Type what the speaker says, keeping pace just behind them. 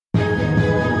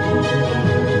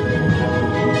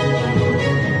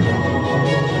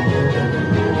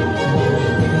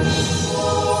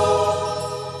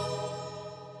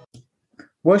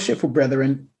Worshipful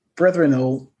brethren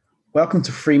all, welcome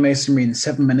to Freemasonry in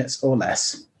 7 minutes or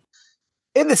less.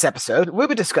 In this episode, we'll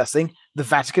be discussing the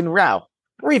Vatican Row,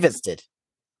 revisited.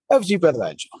 Over to you, Brother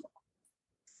Angel.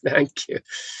 Thank you.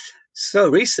 So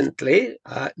recently,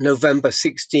 November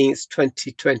 16th,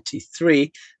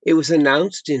 2023, it was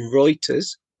announced by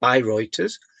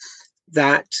Reuters,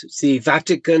 that the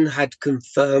Vatican had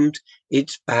confirmed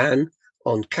its ban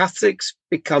on Catholics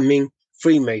becoming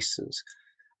Freemasons.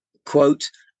 Quote,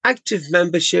 active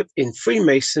membership in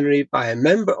Freemasonry by a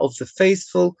member of the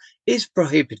faithful is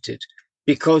prohibited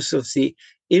because of the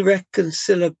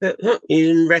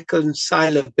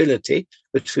irreconcilability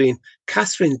between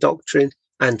Catherine doctrine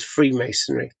and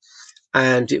Freemasonry.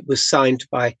 And it was signed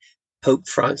by Pope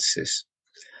Francis.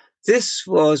 This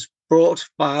was brought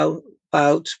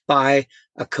about by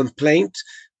a complaint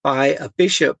by a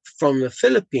bishop from the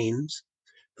Philippines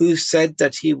who said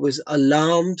that he was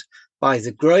alarmed by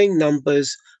the growing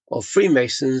numbers of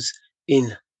Freemasons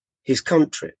in his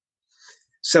country.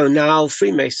 So now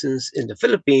Freemasons in the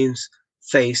Philippines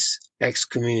face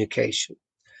excommunication.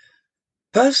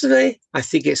 Personally, I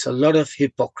think it's a lot of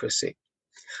hypocrisy.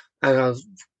 And I'll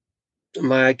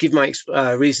give my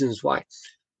reasons why.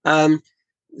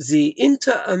 The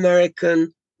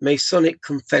Inter-American Masonic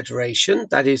Confederation,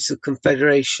 that is the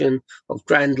confederation of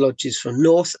Grand Lodges from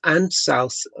North and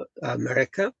South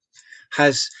America,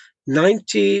 has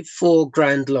 94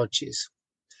 Grand Lodges.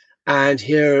 And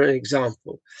here are an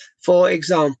example. For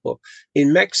example,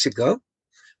 in Mexico,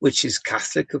 which is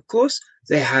Catholic, of course,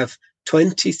 they have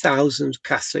 20,000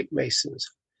 Catholic Masons.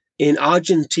 In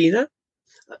Argentina,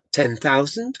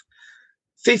 10,000.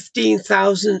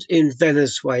 15,000 in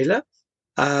Venezuela.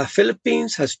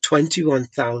 Philippines has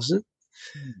 21,000.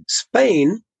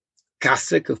 Spain,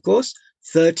 Catholic, of course,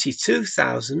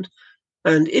 32,000.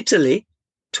 And Italy,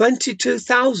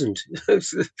 22,000,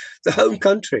 the home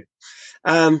country.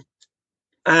 In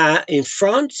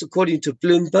France, according to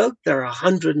Bloomberg, there are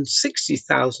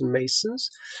 160,000 Masons,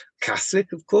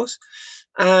 Catholic, of course.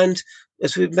 And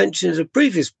as we've mentioned in a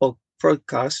previous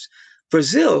broadcast,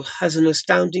 Brazil has an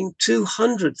astounding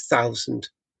 200,000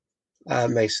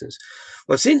 Masons.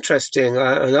 What's interesting,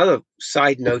 another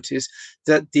side note, is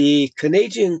that the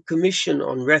Canadian Commission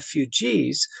on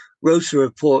Refugees wrote a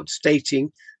report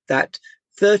stating that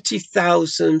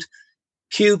 30,000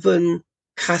 Cuban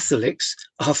Catholics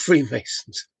are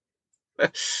Freemasons.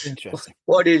 Interesting.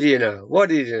 What did you know?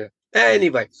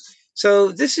 Anyway,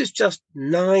 so this is just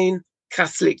 9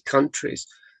 Catholic countries,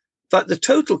 but the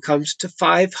total comes to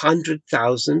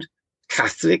 500,000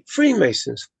 Catholic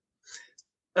Freemasons.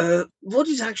 What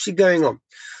is actually going on?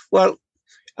 Well,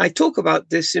 I talk about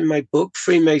this in my book,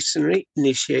 Freemasonry,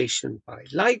 Initiation by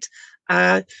Light.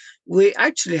 We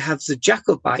actually have the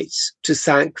Jacobites to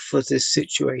thank for this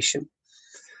situation.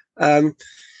 So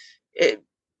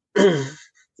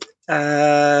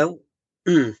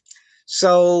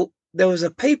there was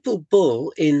a papal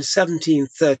bull in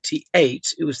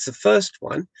 1738. It was the first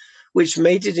one, which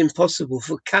made it impossible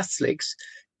for Catholics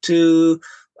to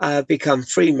become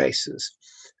Freemasons.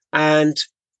 And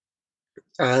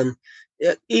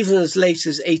even as late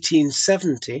as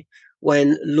 1870,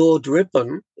 when Lord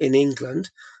Ripon in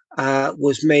England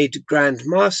was made Grand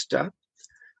Master,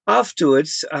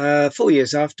 afterwards, 4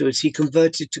 years afterwards, he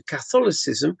converted to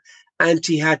Catholicism, and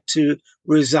he had to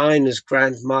resign as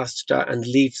Grand Master and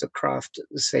leave the craft at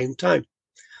the same time.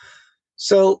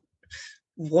 So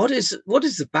what is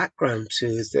the background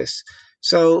to this?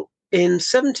 So in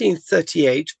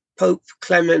 1738, Pope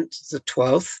Clement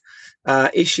XII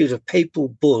issued a papal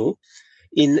bull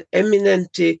in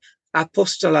Eminente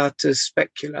Apostolatus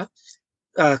Specula,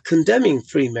 condemning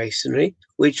Freemasonry,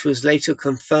 which was later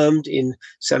confirmed in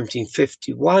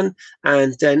 1751,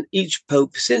 and then each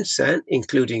pope since then,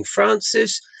 including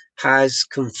Francis, has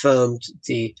confirmed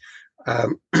the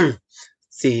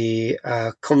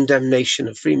condemnation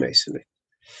of Freemasonry.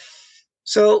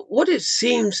 So what it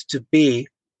seems to be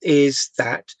is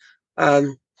that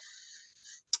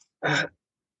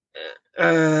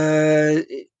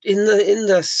in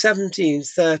the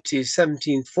 1730s,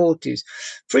 1740s,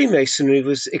 Freemasonry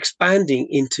was expanding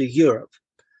into Europe.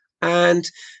 And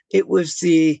it was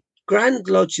the Grand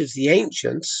Lodge of the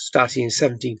Ancients, starting in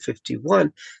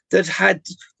 1751, that had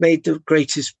made the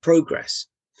greatest progress.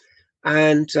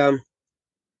 And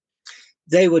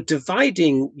they were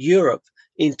dividing Europe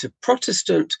into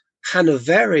Protestant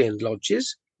Hanoverian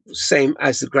lodges, same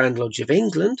as the Grand Lodge of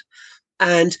England,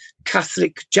 and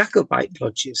Catholic Jacobite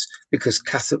lodges, because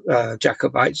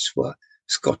Jacobites were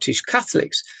Scottish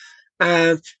Catholics.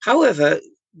 However,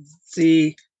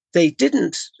 they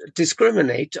didn't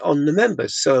discriminate on the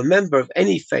members. So a member of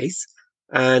any faith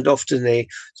and often they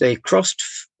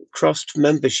crossed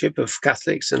membership of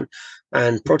Catholics and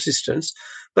Protestants,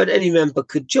 but any member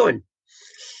could join.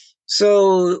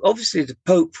 So obviously the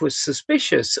Pope was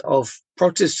suspicious of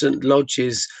Protestant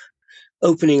lodges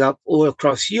opening up all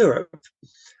across Europe.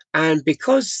 And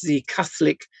because the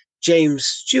Catholic James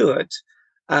Stewart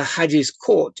had his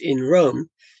court in Rome,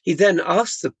 he then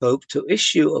asked the Pope to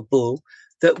issue a bull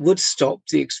that would stop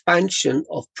the expansion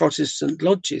of Protestant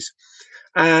lodges.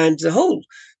 And the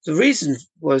reason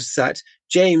was that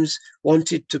James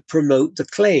wanted to promote the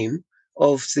claim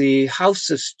of the House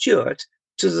of Stuart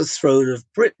to the throne of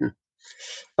Britain.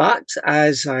 But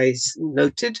as I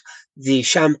noted, the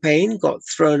champagne got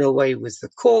thrown away with the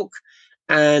cork,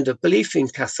 and a belief in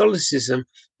Catholicism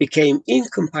became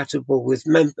incompatible with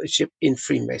membership in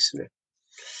Freemasonry.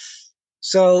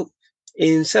 So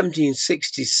in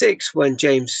 1766, when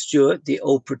James Stewart, the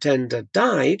old pretender,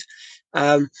 died,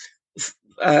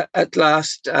 at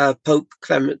last Pope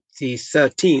Clement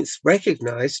XIII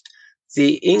recognized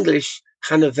the English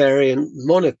Hanoverian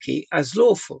monarchy as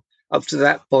lawful. Up to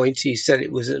that point, he said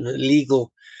it was an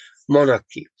illegal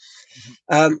monarchy.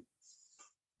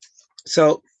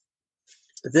 So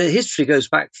the history goes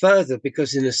back further,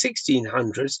 because in the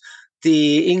 1600s,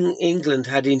 England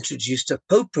had introduced a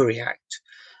Popery Act,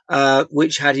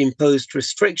 which had imposed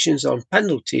restrictions on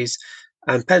penalties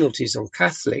on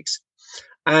Catholics.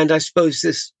 And I suppose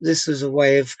this was a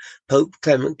way of Pope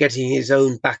Clement getting his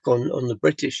own back on the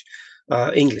British,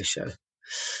 English.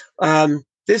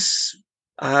 This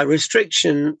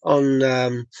restriction on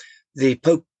the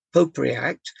Popery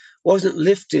Act wasn't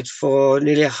lifted for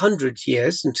nearly 100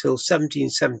 years until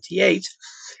 1778.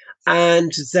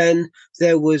 And then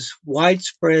there was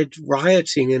widespread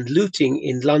rioting and looting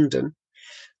in London.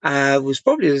 It was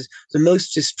probably the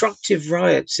most destructive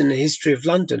riots in the history of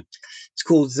London. It's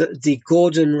called the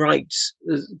Gordon Riots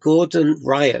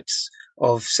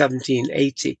of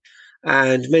 1780.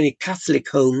 And many Catholic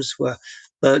homes were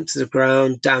burnt to the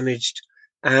ground, damaged,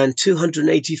 and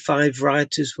 285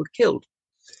 rioters were killed.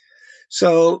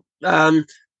 So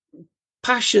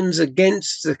passions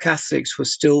against the Catholics were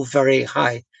still very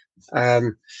high,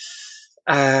 even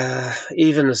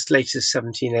as late as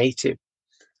 1780.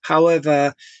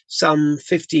 However, some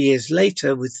 50 years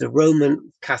later, with the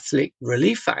Roman Catholic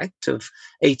Relief Act of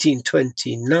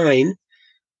 1829,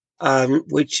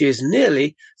 which is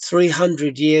nearly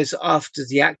 300 years after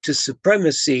the Act of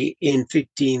Supremacy in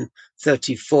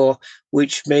 1534,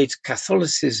 which made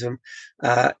Catholicism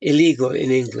illegal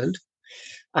in England.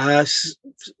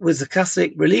 With the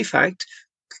Catholic Relief Act,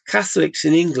 Catholics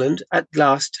in England at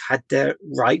last had their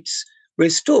rights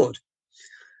restored.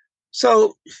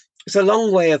 So it's a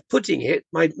long way of putting it.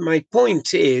 My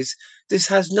point is, this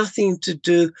has nothing to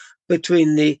do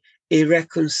between the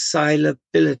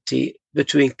irreconcilability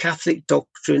between Catholic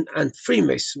doctrine and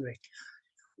Freemasonry.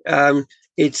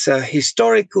 It's a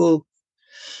historical,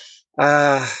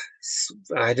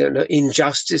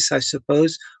 injustice, I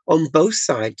suppose, on both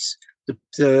sides.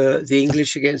 The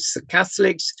English against the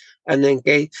Catholics, and then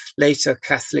later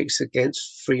Catholics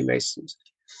against Freemasons.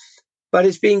 But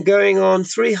it's been going on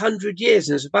 300 years,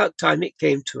 and it's about time it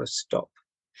came to a stop.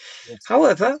 Yes.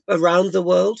 However, around the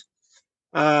world,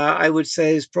 I would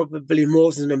say there's probably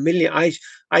more than 1 million. I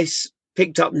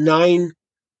picked up 9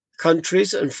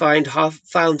 countries and found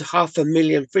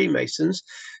 500,000 Freemasons.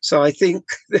 So I think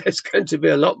there's going to be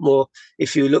a lot more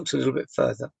if you looked a little bit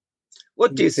further.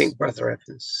 What do you think, Brother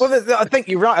Evans? Well, I think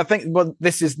you're right. I think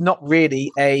this is not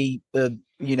really a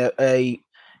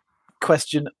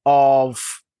question of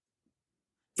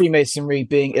Freemasonry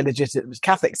being illegitimate as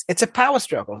Catholics. It's a power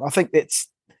struggle. I think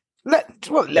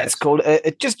let's call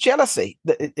it just jealousy.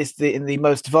 It's in the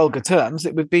most vulgar terms,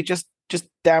 it would be just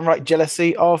downright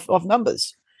jealousy of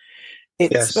numbers.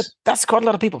 But that's quite a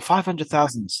lot of people.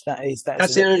 500,000.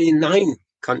 That's in only 9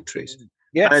 countries.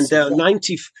 Yes, and there are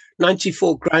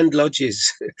 94 Grand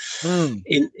Lodges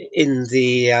in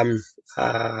the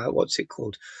what's it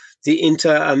called? The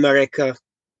Inter-America.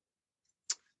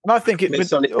 And I think it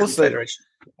would also.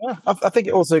 Yeah, I think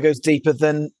it also goes deeper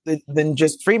than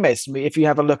just Freemasonry. If you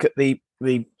have a look at the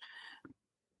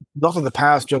lot of the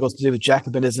power struggles to do with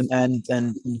Jacobinism and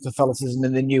Catholicism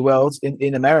in the New World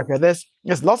in America, there's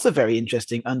lots of very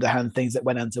interesting underhand things that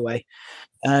went underway.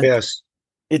 And yes.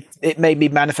 It may be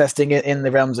manifesting in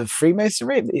the realms of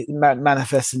Freemasonry. It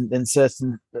manifests in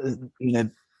certain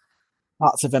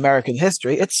parts of American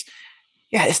history. It's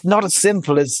not as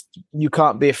simple as you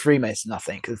can't be a Freemason. I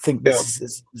think this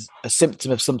is a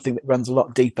symptom of something that runs a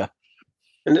lot deeper.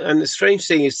 And the strange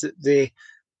thing is that the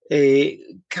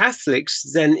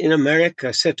Catholics then in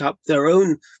America set up their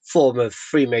own form of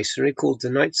Freemasonry called the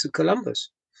Knights of Columbus.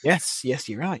 Yes,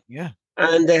 you're right. Yeah.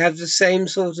 And they have the same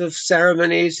sort of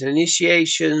ceremonies,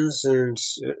 initiations, and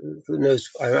who knows?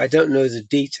 I don't know the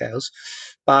details,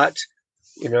 but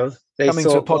they coming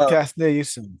thought, to a podcast near you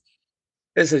soon.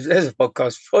 There's a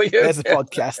podcast for you. There's a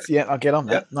podcast. Yeah, I'll get on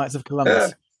that. Yeah. Knights of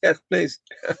Columbus. Yes, please.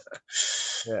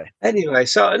 Yeah. Anyway,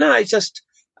 so no, I just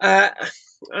I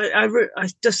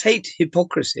just hate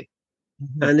hypocrisy,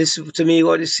 and this is to me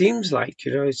what it seems like.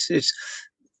 It's.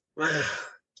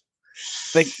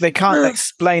 They can't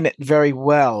explain it very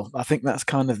well. I think that's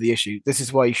kind of the issue. This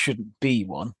is why you shouldn't be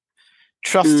one.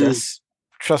 Trust us.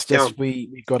 Trust us.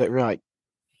 We got it right.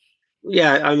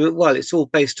 Yeah, I mean, well, it's all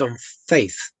based on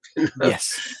faith.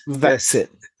 Yes, that's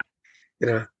it.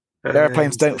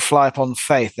 Airplanes don't fly upon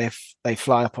faith; they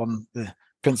fly upon the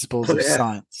principles of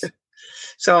science.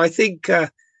 So I think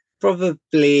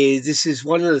probably this is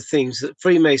one of the things that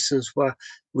Freemasons were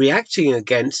reacting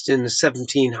against in the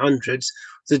 1700s,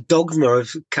 the dogma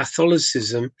of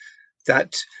Catholicism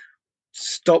that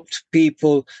stopped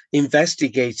people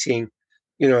investigating,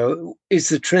 is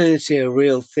the Trinity a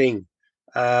real thing?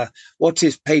 What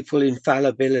is papal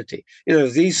infallibility?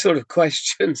 These sort of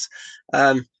questions.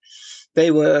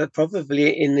 They were probably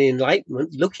in the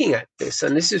Enlightenment looking at this,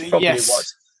 and this is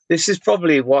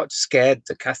probably what scared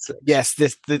the Catholics. Yes,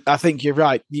 I think you're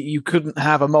right. You couldn't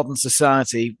have a modern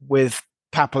society with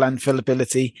papal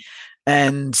infallibility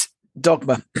and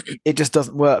dogma. It just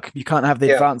doesn't work. You can't have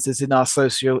the advances in our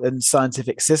social and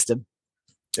scientific system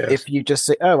if you just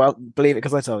say, "Oh well, believe it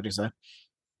because I told you so."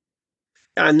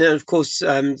 And then, of course,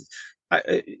 I don't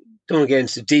want to get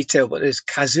into detail, but this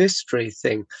casuistry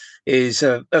thing is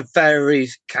a very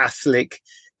Catholic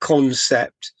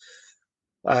concept.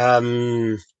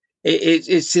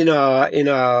 It's in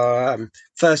our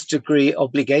first degree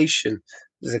obligation,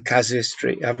 the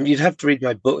casuistry. You'd have to read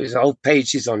my book. There's whole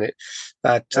pages on it.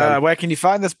 But where can you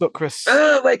find this book, Chris?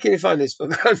 Where can you find this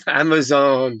book? On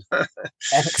Amazon.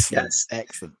 Excellent. Yes.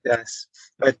 Excellent. Yes.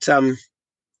 But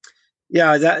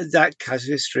that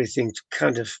casuistry thing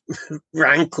kind of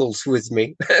rankles with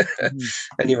me.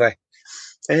 Anyway,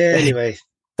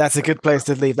 that's a good place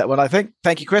to leave that one, I think.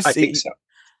 Thank you, Chris. I think so.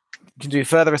 You can do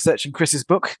further research in Chris's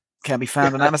book. Can be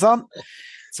found on Amazon.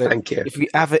 So thank you. If you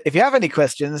have any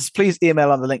questions, please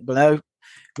email on the link below.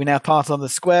 We now part on the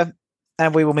square,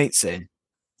 and we will meet soon.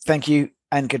 Thank you,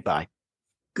 and goodbye.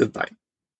 Goodbye.